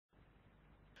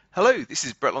Hello, this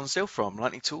is Brett Lonsdale from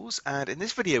Lightning Tools, and in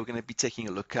this video we're going to be taking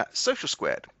a look at Social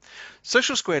Squared.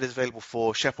 Social Squared is available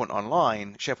for SharePoint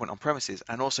Online, SharePoint on premises,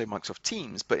 and also Microsoft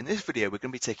Teams, but in this video we're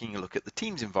going to be taking a look at the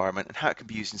Teams environment and how it can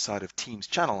be used inside of Teams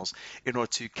channels in order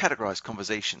to categorize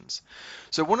conversations.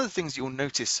 So one of the things you'll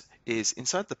notice is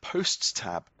inside the Posts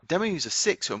tab, Demo User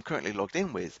 6, who I'm currently logged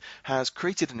in with, has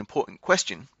created an important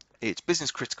question. It's business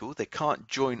critical, they can't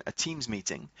join a Teams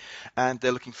meeting, and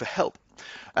they're looking for help.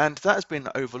 And that has been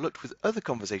overlooked with other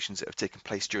conversations that have taken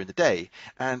place during the day,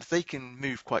 and they can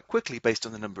move quite quickly based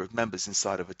on the number of members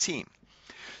inside of a team.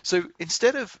 So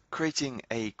instead of creating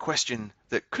a question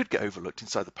that could get overlooked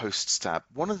inside the Posts tab,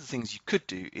 one of the things you could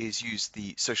do is use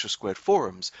the Social Squared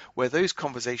forums, where those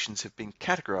conversations have been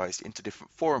categorized into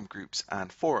different forum groups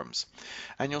and forums.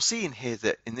 And you'll see in here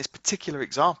that in this particular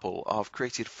example, I've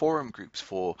created forum groups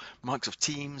for Microsoft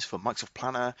Teams, for Microsoft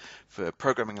Planner, for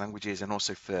programming languages, and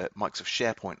also for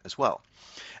Microsoft SharePoint as well.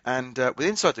 And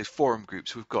within inside those forum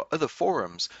groups, we've got other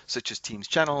forums such as Teams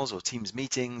channels or Teams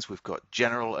meetings. We've got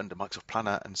general under Microsoft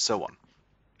Planner and so on.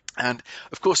 And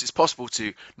of course, it's possible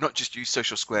to not just use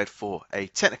Social Squared for a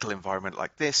technical environment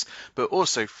like this, but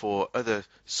also for other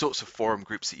sorts of forum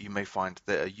groups that you may find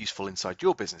that are useful inside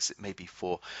your business. It may be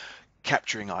for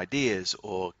capturing ideas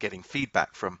or getting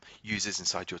feedback from users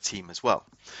inside your team as well.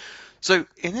 So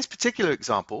in this particular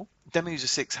example, Demo User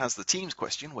 6 has the Teams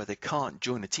question where they can't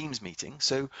join a Teams meeting.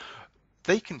 So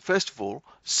they can first of all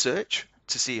search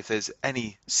to see if there's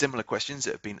any similar questions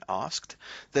that have been asked.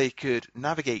 They could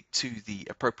navigate to the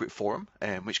appropriate forum,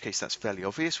 in which case that's fairly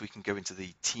obvious. We can go into the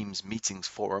Teams meetings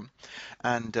forum,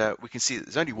 and we can see that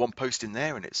there's only one post in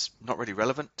there, and it's not really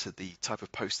relevant to the type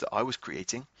of post that I was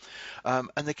creating. And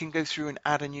they can go through and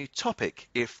add a new topic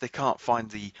if they can't find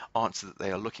the answer that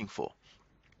they are looking for.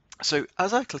 So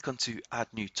as I click onto Add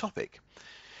New Topic,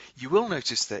 you will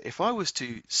notice that if I was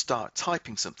to start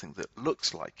typing something that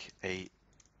looks like a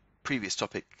previous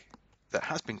topic that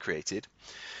has been created,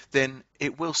 then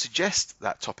it will suggest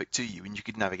that topic to you and you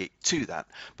could navigate to that.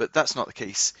 But that's not the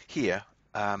case here.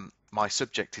 My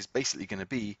subject is basically going to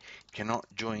be cannot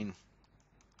join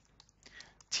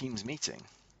Teams meeting.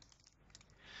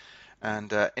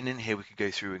 And in here we could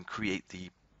go through and create the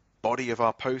body of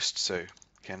our post. So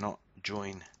cannot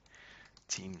join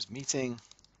Teams meeting,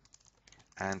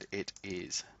 and it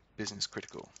is business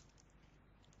critical.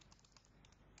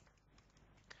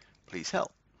 Please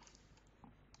help.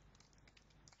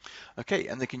 Okay,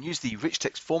 and they can use the rich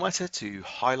text formatter to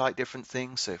highlight different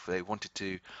things. So if they wanted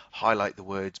to highlight the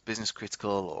words business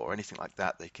critical or anything like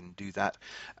that, they can do that.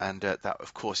 And that,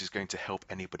 of course, is going to help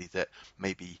anybody that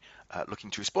may be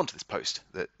looking to respond to this post,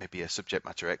 that may be a subject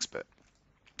matter expert.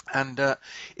 And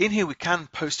in here we can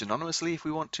post anonymously if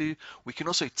we want to. We can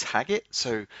also tag it.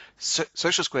 So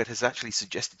Social Squared has actually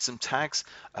suggested some tags,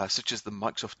 such as the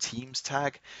Microsoft Teams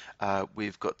tag.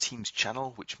 We've got Teams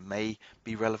channel, which may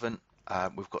be relevant.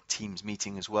 We've got Teams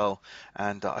meeting as well.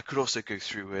 And I could also go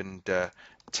through and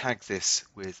tag this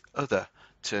with other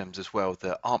terms as well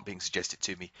that aren't being suggested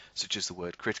to me, such as the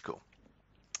word critical.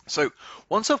 So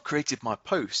once I've created my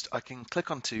post, I can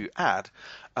click onto add,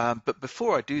 but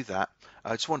before I do that,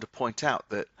 I just want to point out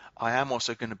that I am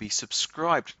also going to be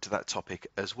subscribed to that topic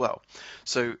as well.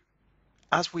 So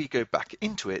as we go back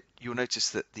into it, you'll notice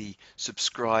that the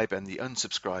subscribe and the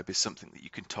unsubscribe is something that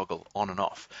you can toggle on and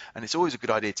off. And it's always a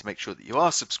good idea to make sure that you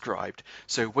are subscribed,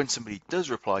 so when somebody does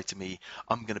reply to me,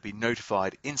 I'm going to be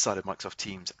notified inside of Microsoft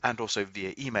Teams and also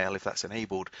via email if that's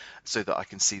enabled, so that I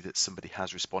can see that somebody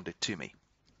has responded to me.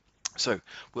 So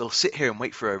we'll sit here and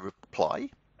wait for a reply.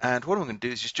 And what I'm going to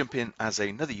do is just jump in as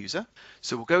another user.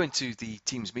 So we'll go into the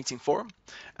Teams meeting forum,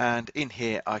 and in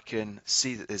here I can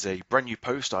see that there's a brand new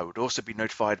post. I would also be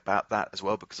notified about that as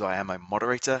well because I am a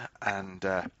moderator and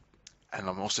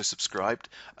I'm also subscribed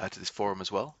to this forum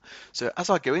as well. So as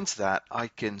I go into that, I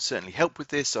can certainly help with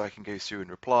this. So I can go through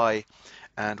and reply,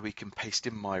 and we can paste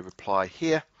in my reply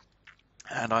here.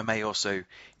 And I may also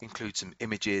include some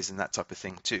images and that type of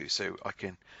thing too. So I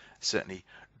can certainly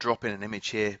drop in an image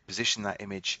here, position that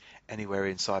image anywhere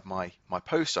inside my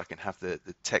post. I can have the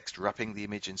text wrapping the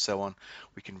image and so on.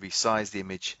 We can resize the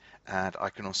image, and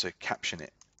I can also caption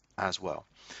it as well.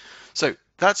 So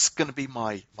that's going to be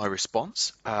my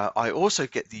response. I also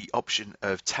get the option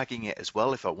of tagging it as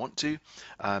well if I want to,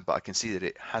 but I can see that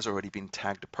it has already been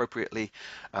tagged appropriately.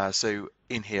 So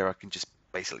in here I can just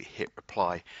basically hit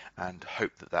reply and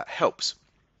hope that that helps.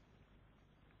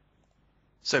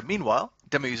 So meanwhile,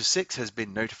 Demo User 6 has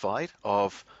been notified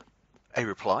of a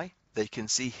reply they can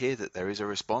see here that there is a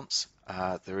response.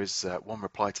 There is one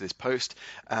reply to this post,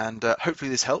 and hopefully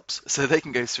this helps so they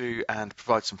can go through and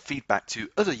provide some feedback to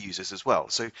other users as well.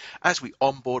 So as we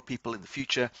onboard people in the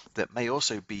future that may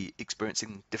also be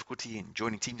experiencing difficulty in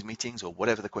joining Teams meetings or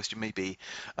whatever the question may be,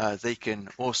 they can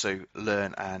also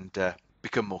learn and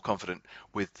become more confident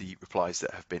with the replies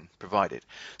that have been provided.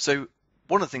 So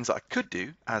one of the things that I could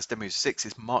do as demo user 6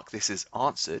 is mark this as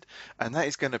answered, and that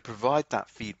is going to provide that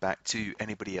feedback to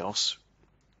anybody else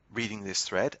reading this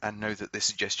thread and know that this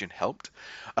suggestion helped.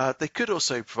 They could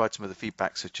also provide some other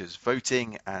feedback such as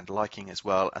voting and liking as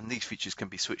well, and these features can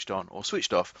be switched on or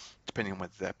switched off depending on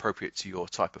whether they're appropriate to your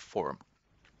type of forum.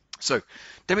 So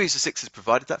demo user 6 has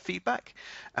provided that feedback,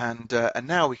 and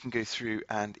now we can go through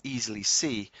and easily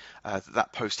see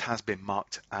that post has been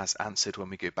marked as answered when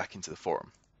we go back into the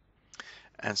forum.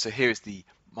 And so here is the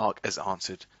mark as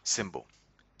answered symbol.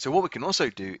 So what we can also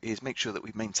do is make sure that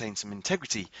we maintain some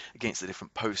integrity against the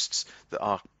different posts that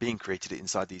are being created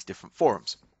inside these different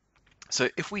forums. So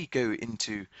if we go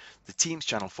into the Teams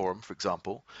channel forum, for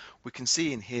example, we can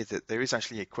see in here that there is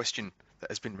actually a question that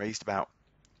has been raised about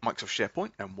Microsoft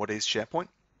SharePoint and what is SharePoint.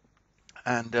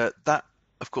 And that,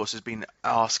 of course, has been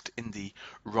asked in the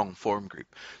wrong forum group.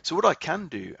 So what I can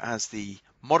do as the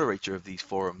moderator of these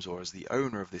forums or as the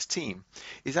owner of this team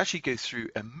is actually go through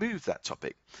and move that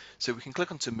topic. So we can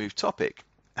click onto move topic,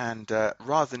 and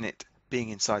rather than it being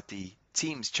inside the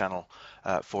Teams channel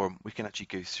forum, we can actually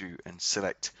go through and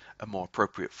select a more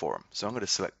appropriate forum. So I'm going to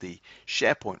select the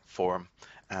SharePoint forum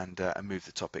and move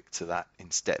the topic to that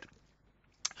instead.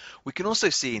 We can also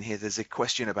see in here there's a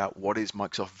question about what is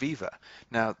Microsoft Viva.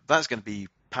 Now that's going to be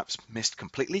perhaps missed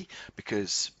completely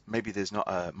because maybe there's not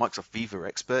a Microsoft Viva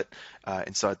expert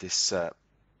inside this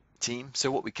team. So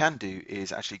what we can do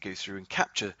is actually go through and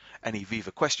capture any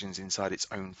Viva questions inside its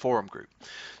own forum group.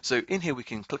 So in here we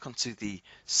can click onto the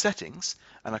settings,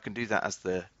 and I can do that as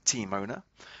the team owner.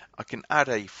 I can add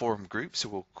a forum group, so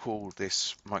we'll call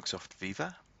this Microsoft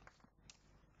Viva,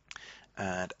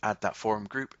 and add that forum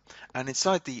group. And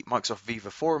inside the Microsoft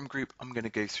Viva forum group, I'm going to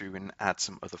go through and add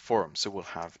some other forums. So we'll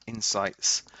have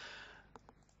insights,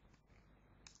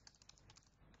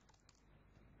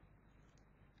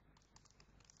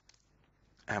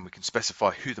 and we can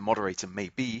specify who the moderator may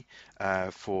be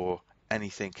for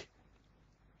anything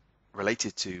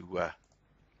related to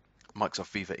Microsoft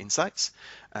Viva Insights,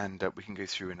 and we can go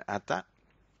through and add that.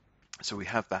 So we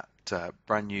have that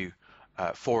brand new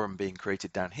forum being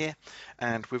created down here,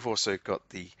 and we've also got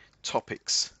the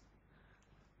topics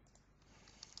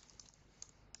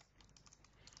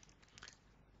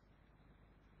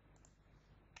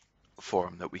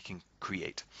forum that we can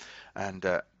create, and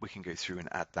we can go through and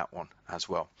add that one as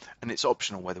well, and it's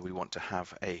optional whether we want to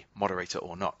have a moderator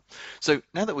or not. So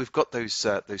now that we've got those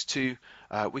two,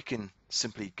 we can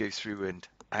simply go through and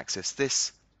access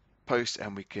this post,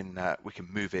 and we can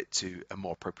move it to a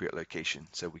more appropriate location.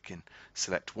 So we can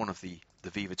select one of the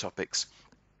Viva topics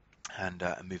and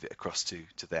move it across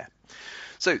to there.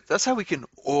 So that's how we can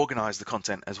organize the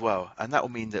content as well, and that will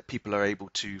mean that people are able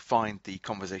to find the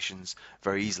conversations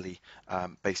very easily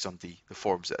based on the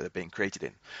forums that they're being created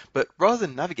in. But rather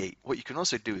than navigate, what you can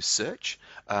also do is search,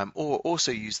 or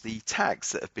also use the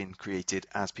tags that have been created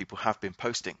as people have been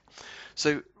posting.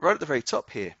 So right at the very top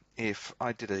here, if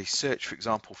I did a search, for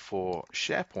example, for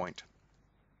SharePoint,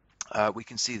 we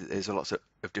can see that there's a lot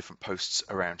of different posts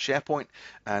around SharePoint,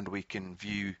 and we can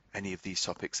view any of these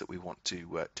topics that we want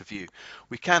to view.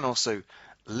 We can also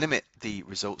limit the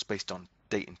results based on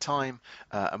date and time,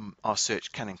 and our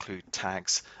search can include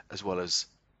tags as well as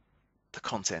the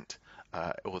content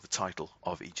or the title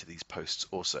of each of these posts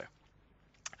also.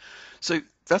 So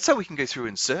that's how we can go through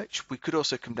and search. We could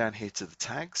also come down here to the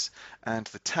tags, and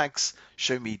the tags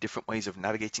show me different ways of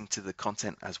navigating to the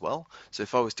content as well. So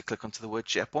if I was to click onto the word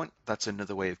SharePoint, that's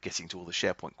another way of getting to all the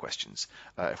SharePoint questions.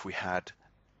 If we had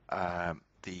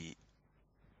the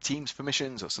Teams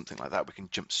permissions or something like that, we can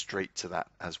jump straight to that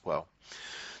as well.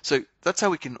 So that's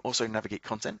how we can also navigate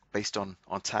content based on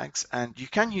tags, and you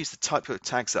can use the type of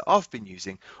tags that I've been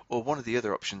using, or one of the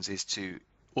other options is to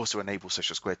also enable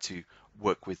Social Squared to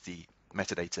work with the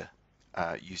metadata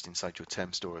used inside your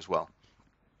term store as well.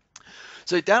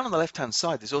 So down on the left hand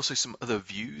side, there's also some other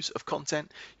views of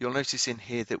content. You'll notice in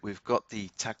here that we've got the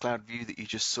tag cloud view that you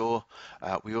just saw.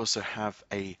 We also have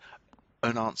a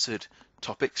unanswered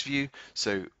topics view.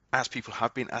 So as people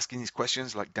have been asking these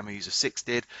questions, like demo user 6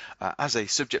 did, as a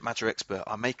subject matter expert,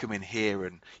 I may come in here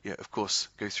and, of course,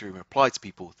 go through and reply to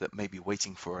people that may be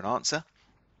waiting for an answer.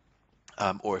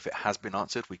 Or if it has been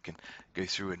answered, we can go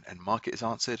through and mark it as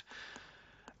answered.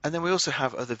 And then we also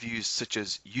have other views such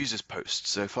as users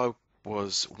posts. So if I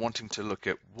was wanting to look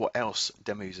at what else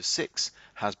Demo User 6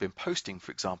 has been posting,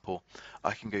 for example,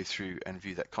 I can go through and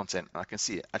view that content. And I can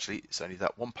see it. Actually, it's only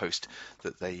that one post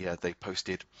that they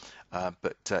posted,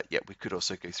 yeah, we could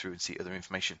also go through and see other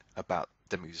information about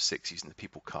Demo User 6 using the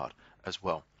people card as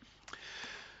well.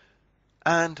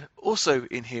 And also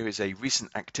in here is a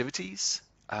recent activities.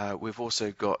 We've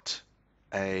also got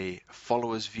a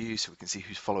followers view, so we can see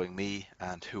who's following me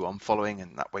and who I'm following,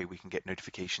 and that way we can get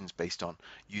notifications based on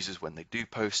users when they do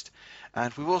post.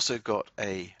 And we've also got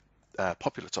a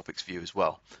popular topics view as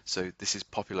well. So this is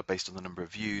popular based on the number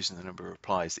of views and the number of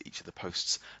replies that each of the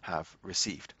posts have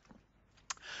received.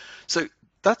 So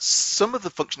that's some of the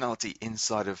functionality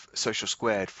inside of Social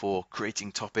Squared for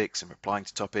creating topics and replying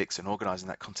to topics and organizing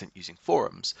that content using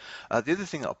forums. The other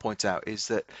thing that I'll point out is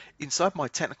that inside my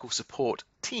technical support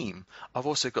team, I've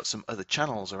also got some other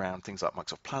channels around things like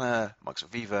Microsoft Planner, Microsoft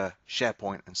Viva,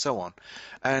 SharePoint, and so on.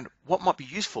 And what might be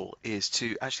useful is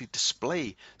to actually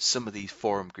display some of these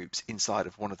forum groups inside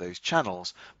of one of those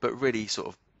channels, but really sort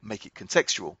of make it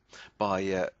contextual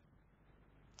by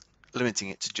limiting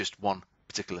it to just one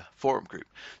particular forum group.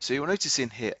 So you'll notice in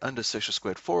here under Social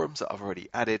Squared Forums that I've already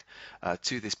added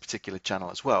to this particular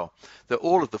channel as well, that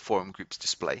all of the forum groups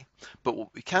display, but what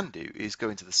we can do is go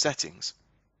into the settings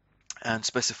and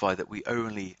specify that we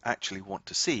only actually want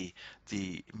to see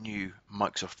the new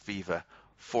Microsoft Viva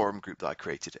forum group that I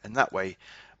created, and that way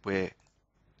we're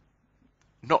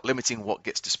not limiting what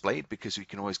gets displayed, because we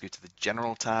can always go to the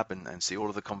general tab and see all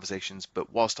of the conversations,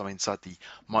 but whilst I'm inside the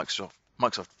Microsoft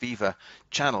Viva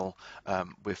channel,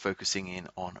 we're focusing in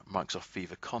on Microsoft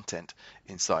Viva content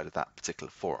inside of that particular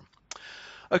forum.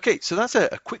 Okay, so that's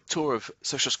a quick tour of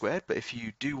Social Squared, but if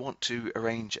you do want to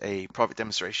arrange a private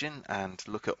demonstration and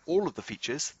look at all of the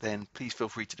features, then please feel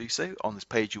free to do so. On this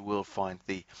page you will find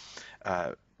the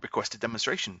request a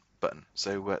demonstration button.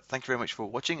 So thank you very much for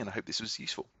watching, and I hope this was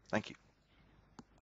useful. Thank you.